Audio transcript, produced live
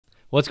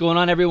What's going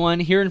on, everyone?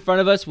 Here in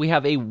front of us, we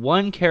have a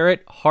 1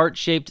 carat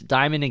heart-shaped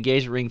diamond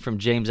engagement ring from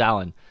James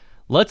Allen.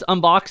 Let's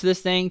unbox this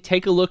thing,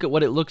 take a look at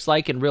what it looks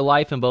like in real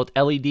life in both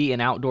LED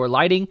and outdoor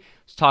lighting.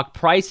 Let's talk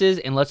prices,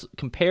 and let's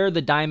compare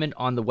the diamond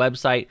on the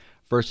website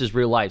versus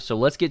real life. So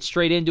let's get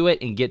straight into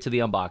it and get to the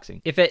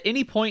unboxing. If at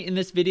any point in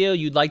this video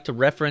you'd like to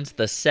reference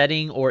the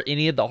setting or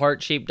any of the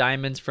heart-shaped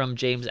diamonds from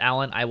James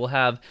Allen, I will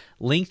have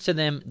links to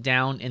them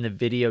down in the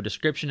video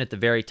description at the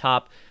very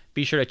top.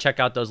 Be sure to check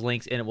out those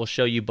links, and it will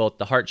show you both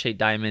the heart-shaped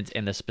diamonds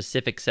and the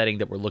specific setting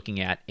that we're looking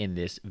at in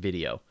this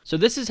video. So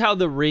this is how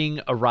the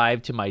ring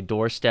arrived to my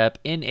doorstep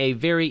in a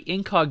very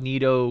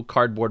incognito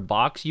cardboard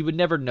box. You would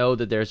never know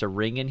that there's a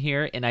ring in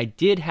here, and I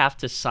did have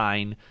to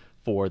sign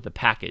for the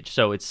package.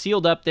 So it's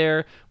sealed up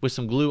there with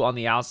some glue on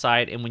the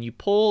outside, and when you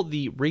pull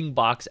the ring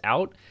box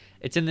out,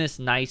 it's in this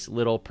nice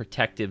little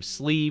protective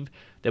sleeve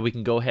that we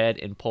can go ahead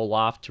and pull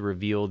off to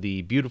reveal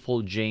the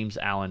beautiful James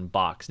Allen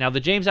box. Now,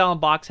 the James Allen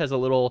box has a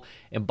little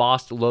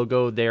embossed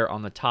logo there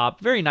on the top.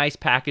 Very nice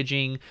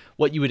packaging,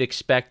 what you would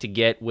expect to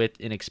get with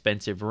an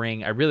expensive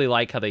ring. I really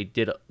like how they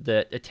did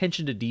the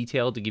attention to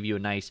detail to give you a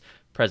nice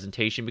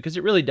presentation, because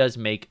it really does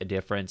make a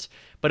difference.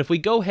 But if we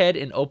go ahead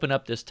and open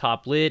up this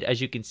top lid,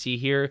 as you can see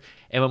here,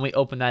 and when we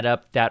open that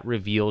up, that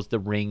reveals the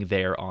ring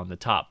there on the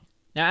top.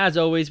 Now, as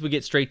always, we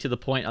get straight to the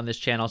point on this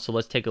channel, so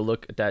let's take a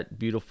look at that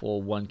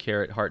beautiful 1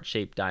 carat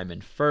heart-shaped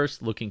diamond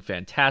first. Looking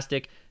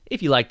fantastic.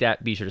 If you like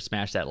that, be sure to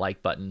smash that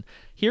like button.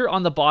 Here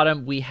on the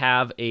bottom, we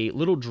have a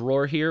little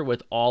drawer here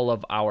with all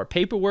of our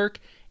paperwork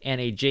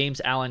and a James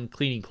Allen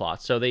cleaning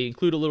cloth. So they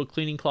include a little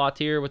cleaning cloth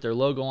here with their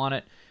logo on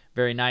it.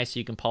 Very nice, so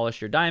you can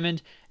polish your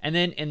diamond. And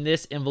then in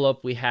this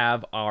envelope, we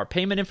have our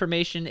payment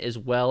information as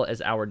well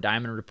as our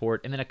diamond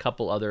report, and then a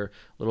couple other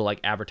little like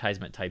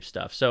advertisement type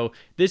stuff. So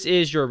this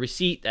is your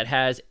receipt that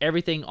has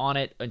everything on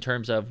it in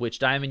terms of which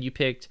diamond you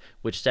picked,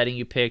 which setting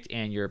you picked,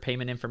 and your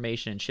payment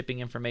information and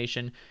shipping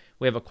information.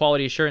 We have a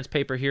quality assurance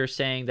paper here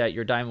saying that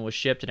your diamond was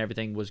shipped and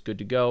everything was good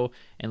to go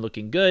and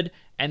looking good.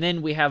 And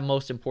then we have,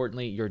 most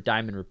importantly, your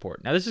diamond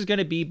report. Now, this is going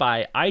to be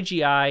by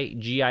IGI,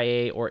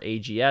 GIA, or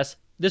AGS.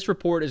 This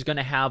report is going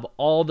to have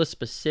all the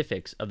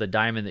specifics of the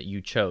diamond that you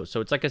chose.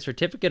 So it's like a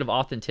certificate of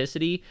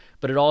authenticity,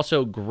 but it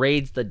also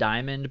grades the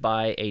diamond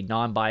by a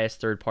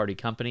non-biased third-party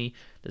company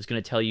that's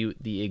going to tell you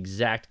the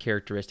exact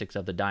characteristics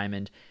of the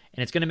diamond.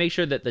 And it's going to make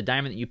sure that the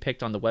diamond that you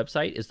picked on the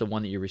website is the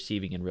one that you're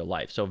receiving in real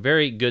life. So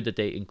very good that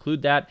they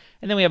include that.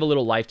 And then we have a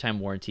little lifetime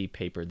warranty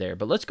paper there.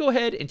 But let's go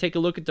ahead and take a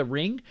look at the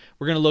ring.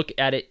 We're going to look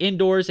at it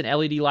indoors and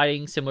LED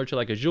lighting, similar to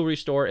like a jewelry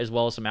store, as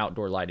well as some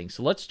outdoor lighting.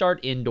 So let's start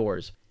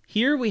indoors.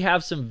 Here we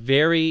have some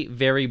very,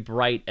 very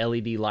bright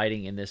LED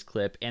lighting in this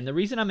clip, and the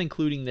reason I'm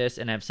including this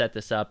and I've set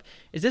this up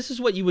is this is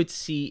what you would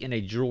see in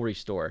a jewelry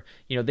store.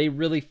 You know, they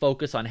really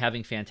focus on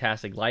having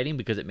fantastic lighting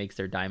because it makes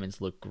their diamonds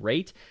look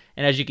great,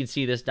 and as you can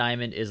see, this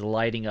diamond is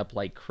lighting up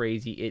like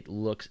crazy. It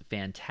looks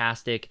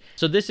fantastic.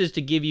 So this is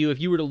to give you, if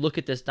you were to look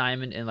at this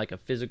diamond in like a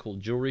physical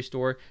jewelry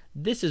store,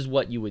 this is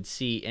what you would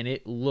see, and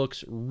it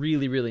looks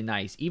really, really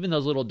nice. Even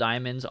those little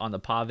diamonds on the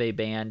pave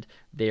band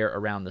there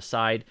around the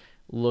side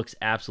looks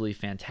absolutely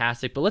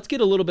fantastic. But let's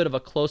get a little bit of a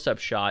close-up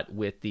shot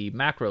with the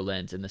macro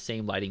lens in the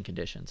same lighting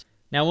conditions.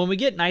 Now, when we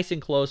get nice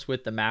and close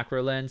with the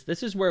macro lens,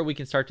 this is where we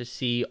can start to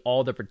see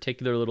all the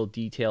particular little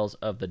details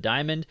of the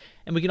diamond,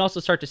 and we can also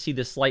start to see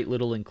the slight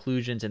little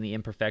inclusions and the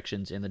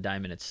imperfections in the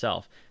diamond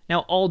itself.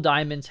 Now, all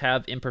diamonds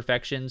have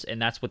imperfections,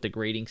 and that's what the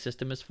grading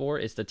system is for,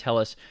 is to tell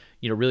us,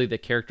 you know, really the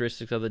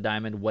characteristics of the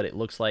diamond, what it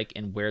looks like,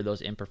 and where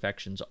those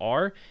imperfections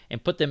are,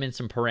 and put them in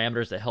some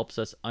parameters that helps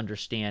us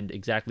understand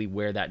exactly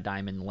where that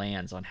diamond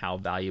lands on how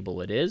valuable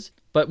it is.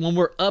 But when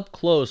we're up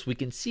close, we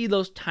can see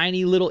those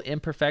tiny little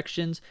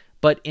imperfections.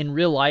 But in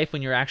real life,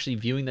 when you're actually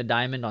viewing the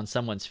diamond on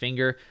someone's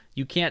finger,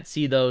 you can't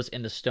see those,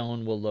 and the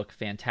stone will look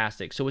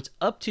fantastic. So it's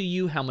up to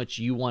you how much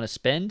you want to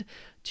spend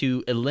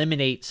to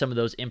eliminate some of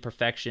those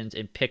imperfections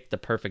and pick the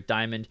perfect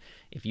diamond.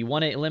 If you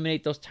want to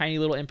eliminate those tiny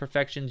little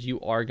imperfections, you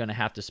are going to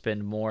have to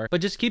spend more. But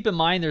just keep in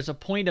mind, there's a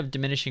point of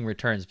diminishing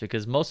returns,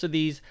 because most of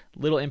these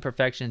little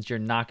imperfections you're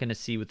not going to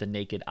see with the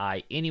naked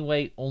eye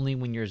anyway, only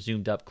when you're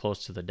zoomed up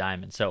close to the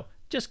diamond. So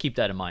just keep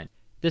that in mind.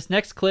 This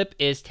next clip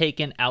is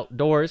taken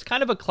outdoors,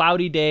 kind of a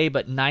cloudy day,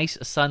 but nice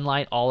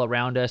sunlight all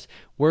around us.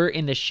 We're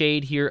in the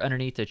shade here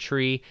underneath a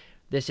tree.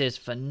 This is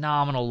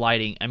phenomenal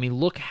lighting. I mean,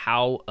 look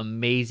how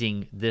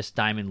amazing this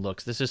diamond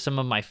looks. This is some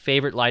of my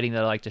favorite lighting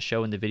that I like to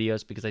show in the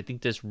videos, because I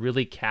think this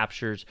really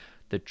captures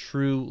the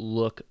true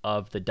look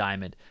of the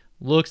diamond.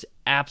 Looks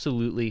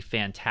absolutely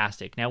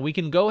fantastic. Now, we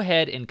can go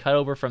ahead and cut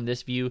over from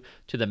this view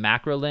to the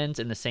macro lens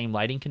in the same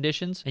lighting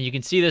conditions, and you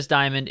can see this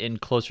diamond in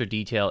closer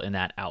detail in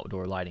that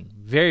outdoor lighting.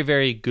 Very,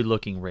 very good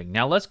looking ring.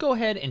 Now, let's go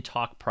ahead and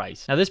talk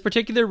price. Now, this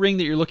particular ring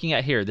that you're looking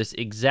at here, this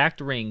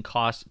exact ring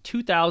costs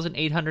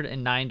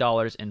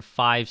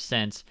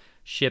 $2,809.05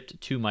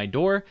 shipped to my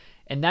door.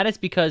 And that is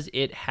because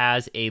it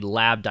has a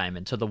lab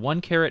diamond. So the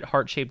 1 carat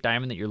heart-shaped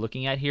diamond that you're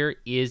looking at here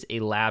is a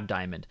lab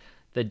diamond.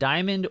 The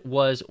diamond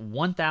was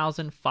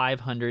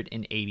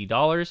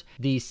 $1,580.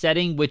 The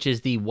setting, which is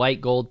the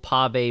white gold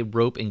pave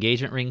rope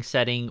engagement ring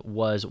setting,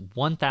 was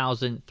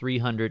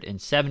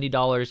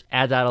 $1,370.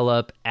 Add that all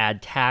up,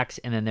 add tax,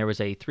 and then there was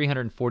a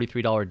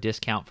 $343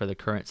 discount for the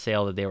current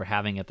sale that they were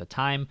having at the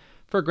time,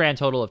 for a grand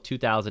total of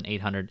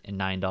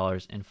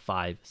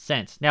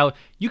 $2,809.05. Now,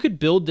 you could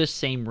build this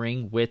same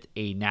ring with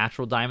a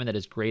natural diamond that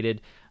is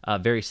graded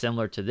very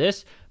similar to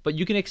this, but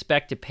you can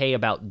expect to pay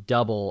about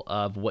double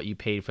of what you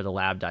paid for the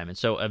lab diamond.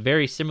 So a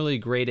very similarly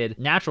graded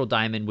natural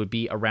diamond would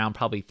be around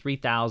probably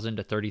 $3,000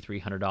 to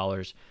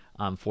 $3,300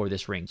 for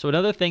this ring. So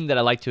another thing that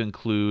I like to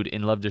include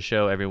and love to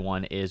show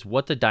everyone is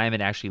what the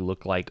diamond actually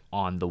looked like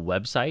on the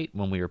website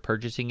when we were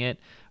purchasing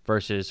it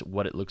versus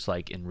what it looks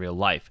like in real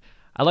life.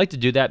 I like to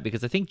do that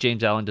because I think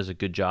James Allen does a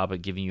good job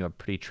at giving you a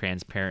pretty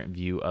transparent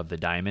view of the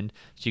diamond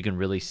so you can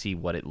really see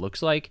what it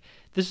looks like.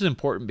 This is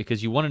important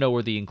because you want to know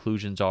where the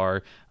inclusions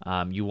are.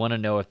 You want to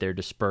know if they're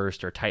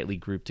dispersed or tightly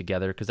grouped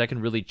together, because that can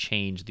really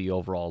change the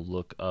overall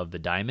look of the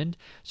diamond.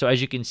 So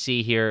as you can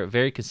see here,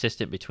 very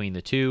consistent between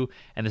the two,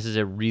 and this is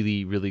a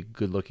really, really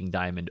good looking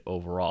diamond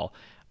overall.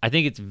 I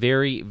think it's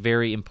very,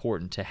 very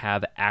important to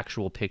have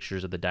actual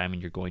pictures of the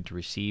diamond you're going to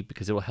receive,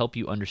 because it will help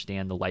you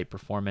understand the light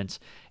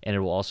performance, and it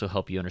will also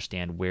help you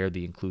understand where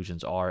the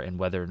inclusions are and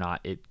whether or not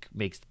it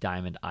makes the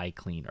diamond eye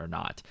clean or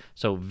not.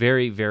 So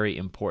very, very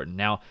important.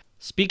 Now,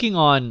 speaking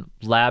on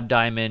lab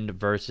diamond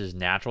versus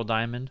natural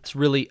diamond, it's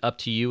really up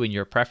to you and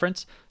your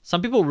preference.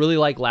 Some people really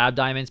like lab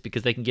diamonds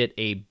because they can get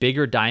a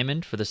bigger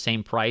diamond for the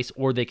same price,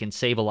 or they can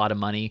save a lot of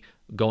money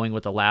going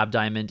with a lab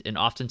diamond, and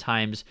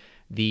oftentimes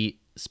the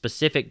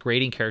specific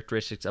grading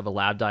characteristics of a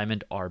lab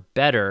diamond are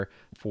better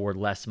for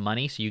less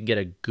money, so you can get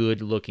a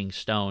good looking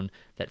stone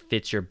that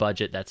fits your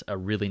budget that's a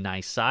really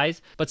nice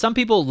size. But some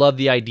people love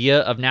the idea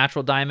of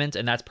natural diamonds,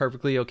 and that's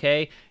perfectly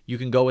okay. You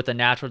can go with a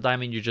natural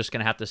diamond. You're just going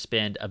to have to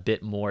spend a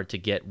bit more to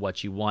get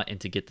what you want and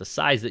to get the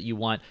size that you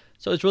want.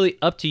 So it's really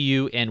up to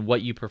you and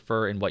what you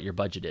prefer and what your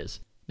budget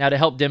is. Now, to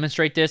help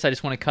demonstrate this, I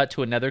just want to cut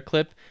to another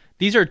clip.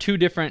 These are two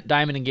different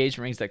diamond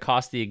engagement rings that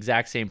cost the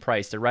exact same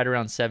price. They're right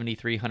around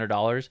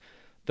 $7,300.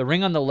 The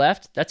ring on the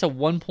left, that's a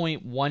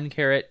 1.1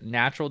 carat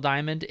natural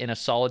diamond in a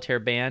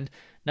solitaire band.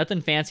 Nothing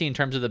fancy in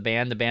terms of the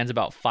band. The band's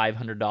about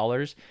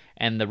 $500,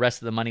 and the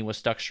rest of the money was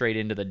stuck straight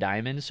into the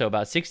diamond. So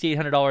about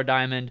 $6,800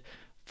 diamond,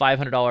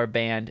 $500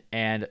 band,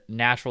 and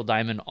natural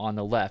diamond on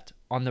the left.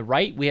 On the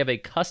right, we have a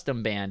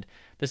custom band.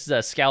 This is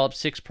a scallop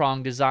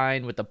 6-prong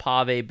design with the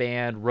pave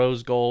band,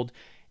 rose gold,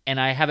 and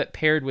I have it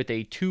paired with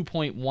a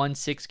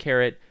 2.16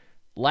 carat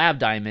lab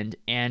diamond,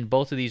 and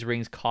both of these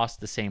rings cost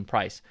the same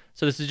price.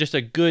 So this is just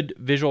a good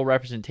visual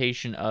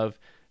representation of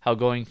how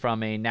going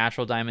from a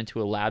natural diamond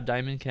to a lab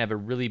diamond can have a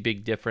really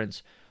big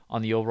difference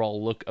on the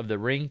overall look of the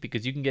ring,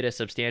 because you can get a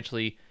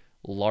substantially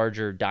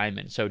larger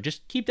diamond. So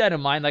just keep that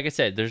in mind. Like I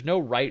said, there's no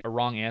right or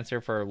wrong answer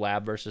for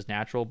lab versus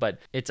natural, but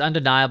it's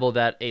undeniable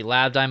that a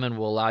lab diamond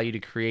will allow you to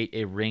create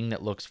a ring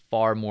that looks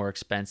far more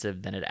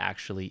expensive than it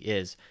actually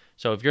is.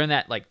 So if you're in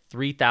that like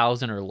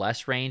 $3,000 or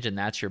less range and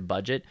that's your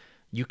budget,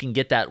 you can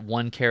get that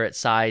 1 carat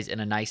size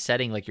in a nice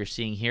setting like you're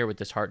seeing here with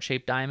this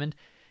heart-shaped diamond.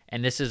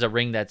 And this is a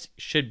ring that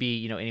should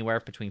be, anywhere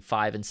between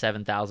 $5,000 and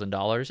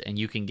 $7,000, and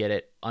you can get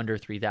it under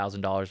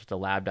 $3,000 with the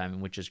lab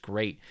diamond, which is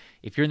great.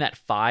 If you're in that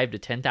 $5,000 to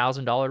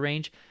 $10,000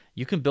 range,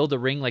 you can build a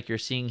ring like you're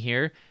seeing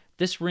here.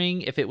 This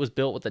ring, if it was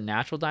built with a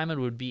natural diamond,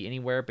 would be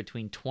anywhere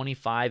between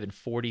 $25,000 and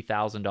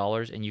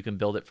 $40,000, and you can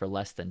build it for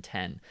less than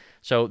 $10,000.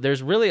 So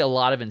there's really a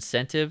lot of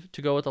incentive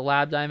to go with a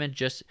lab diamond,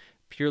 just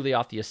purely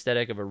off the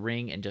aesthetic of a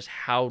ring and just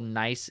how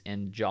nice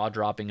and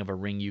jaw-dropping of a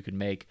ring you can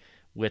make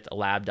with a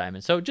lab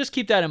diamond. So just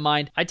keep that in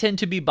mind. I tend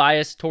to be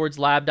biased towards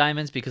lab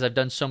diamonds because I've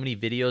done so many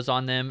videos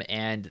on them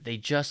and they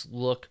just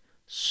look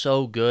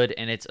so good,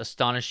 and it's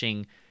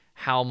astonishing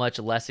how much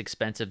less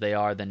expensive they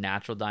are than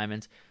natural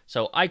diamonds.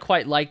 So I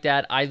quite like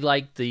that. I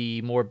like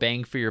the more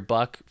bang for your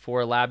buck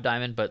for a lab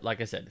diamond, but like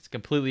I said, it's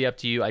completely up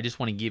to you. I just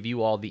want to give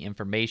you all the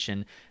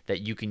information that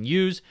you can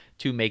use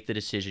to make the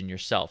decision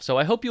yourself. So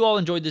I hope you all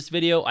enjoyed this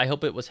video. I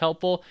hope it was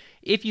helpful.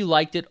 If you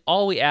liked it,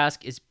 all we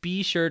ask is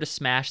be sure to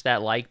smash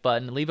that like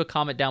button. Leave a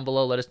comment down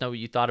below. Let us know what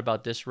you thought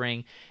about this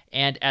ring.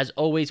 And as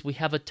always, we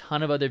have a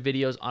ton of other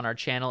videos on our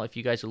channel. If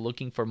you guys are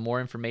looking for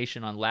more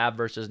information on lab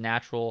versus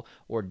natural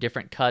or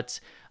different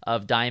cuts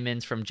of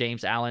diamonds from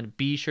James Allen,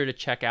 be sure to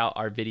check out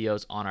our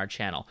videos on our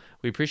channel.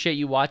 We appreciate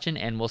you watching,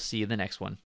 and we'll see you in the next one.